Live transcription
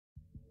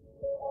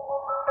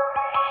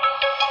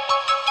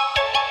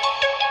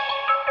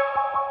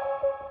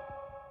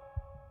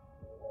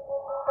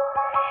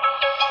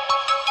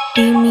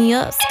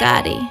up,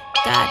 Scotty?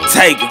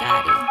 Take it.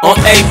 On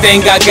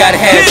everything I gotta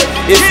have it.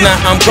 If not,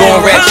 I'm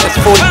going ratchet. That's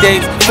 40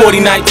 days,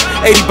 40 nights,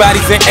 80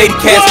 bodies and 80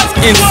 caskets.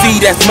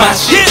 MC, that's my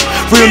shit.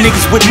 Real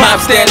niggas with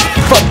mob status.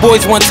 Fuck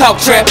boys wanna talk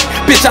trap.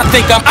 Bitch, I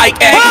think I'm Ike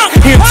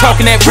Aggies. Hear him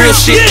talking that real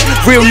shit.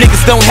 Real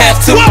niggas don't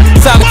have to.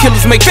 Solid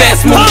killers make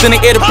fast moves and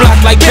they air the block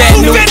like bad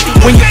news.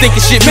 When you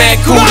thinkin' shit mad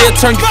cool, they'll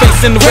turn your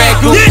face into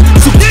ragu.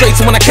 Super straight,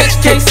 so when I catch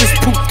cases,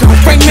 poof, gon'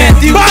 Frank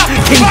Mathew.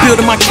 King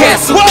building my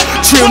castle.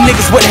 Trill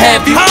niggas, what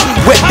have you.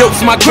 Wet dope's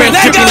my grand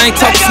drippin'. I ain't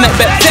talking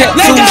snapback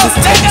tattoos. It's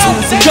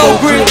tattoos and gold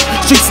grill.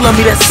 Streets love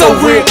me, that's so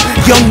real.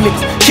 Young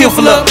niggas, kill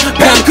for love.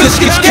 Pound kush,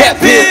 get your cap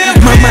here.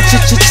 My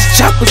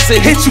chopper say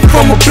hit you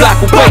from a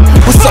block away.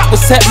 What's up,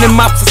 what's happening,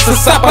 Mobsta?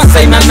 Stop, I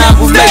say nah,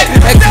 who late?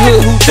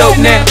 Ex-hood, who dope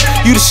now?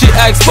 You the shit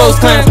I expose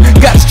clowns.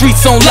 Got the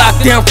streets on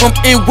lockdown from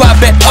NY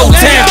back Old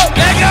Town.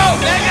 Let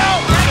go.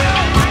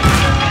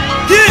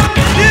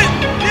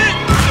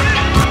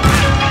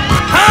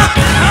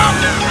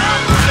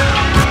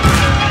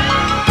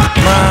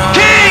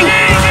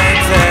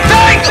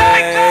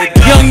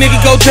 Young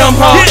nigga go dumb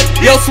hard.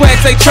 Yo swag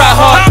say try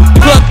hard.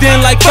 Plugged in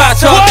like 5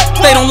 charts.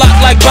 They don't lock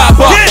like Bob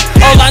Bar.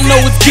 All I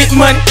know is get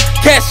money.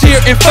 Cashier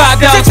and $5.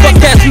 Fuck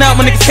cashing out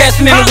when niggas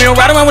cashing in. We don't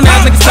ride around when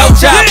eyes niggas so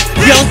jobs.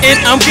 Young and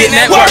I'm getting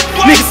that work.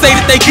 Niggas say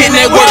that they getting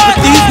that work, but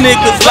these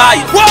niggas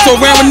liars. So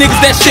around with niggas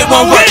that shit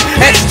won't work.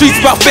 At the streets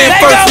about fan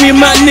first. Me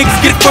and my niggas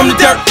get it from the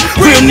dirt.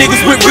 Real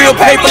niggas with real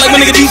paper like my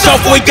nigga D-Show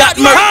before he got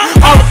murked.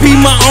 R.I.P.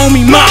 my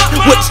homie, ma.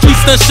 What the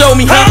streets done show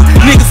me, huh?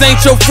 Niggas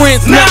ain't your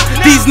friends, nah.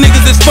 These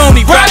niggas is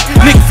phony, right?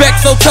 Nick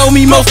Vexo told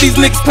me most these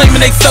niggas claiming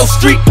they so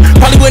street.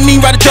 Probably wouldn't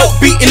even ride a dope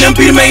beat and them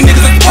be the main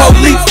niggas at the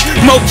police.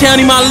 Mo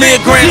County, my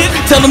live grand.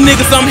 Tell them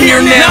niggas I'm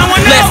here now.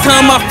 Last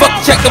time I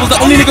fucked check, I was the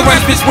only nigga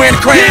around this bitch wearing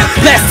a crown.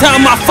 Last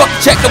time I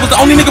fucked check, I was the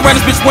only nigga around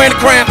this bitch wearing a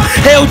crown.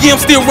 Hell yeah, I'm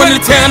still running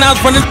the town. I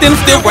was running the thing,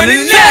 I'm still running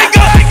it now.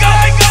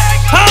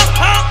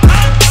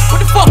 What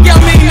the fuck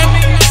y'all mean?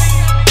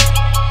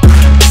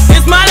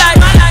 It's my life,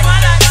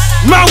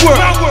 my world.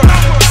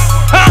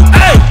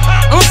 Hey,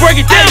 I'ma break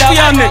it down for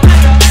y'all niggas.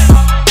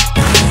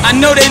 I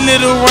know they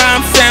little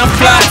rhymes sound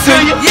fly to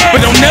you,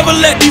 but don't never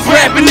let these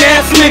rapping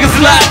ass niggas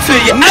lie to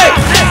you. Hey,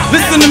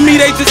 listen to me,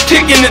 they just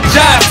kicking the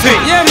jive to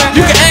you.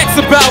 You can ask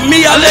about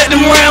me, I let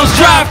them rounds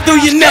drive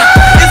through you now.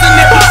 Isn't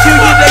it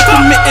peculiar they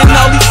committing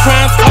all these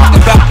crimes? Talk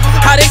about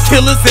how they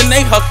killers and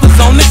they hustlers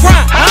on the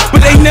grind,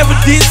 but they never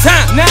did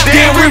time.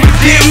 Damn River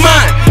did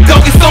mine.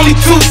 Dog, it's only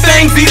 2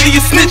 things, either you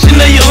snitching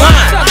or you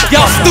lying.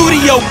 Y'all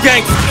studio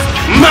gangsters,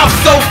 mouth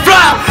so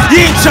fly.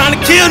 You ain't trying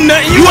to kill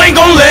nothing, you ain't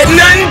gon' let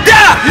nothing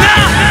die.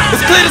 It's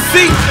clear to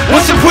see,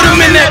 once you put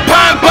them in that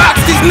pine box,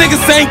 these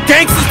niggas ain't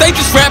gangsters, they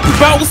just rapping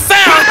about what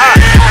sound.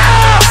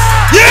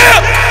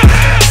 Yeah!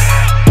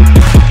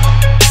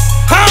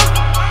 Huh?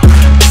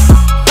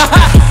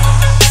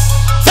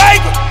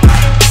 Take it!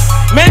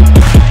 Man!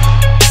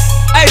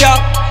 Hey y'all!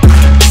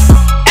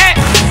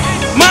 At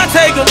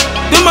Montega,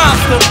 the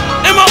Mobsta,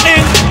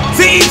 MONTEGA,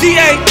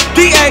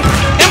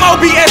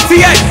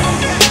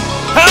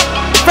 huh?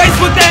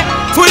 Facebook that,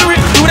 Twitter it,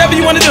 do whatever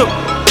you wanna do.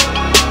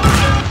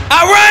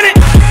 I run it!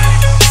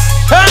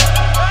 Huh?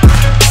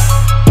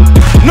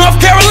 North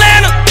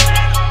Carolina,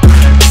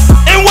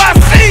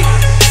 NYC,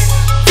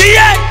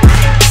 VA,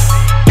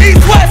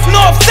 East, West,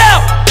 North,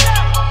 South.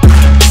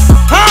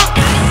 Huh?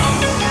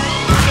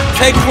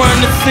 Take a run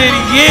the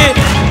city, yeah.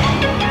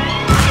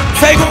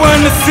 Take a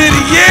run the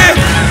city, yeah.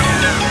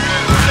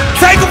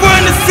 Take a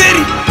run the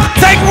city.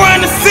 Take a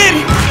run the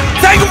city.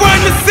 Take a run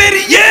the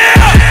city,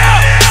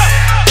 yeah.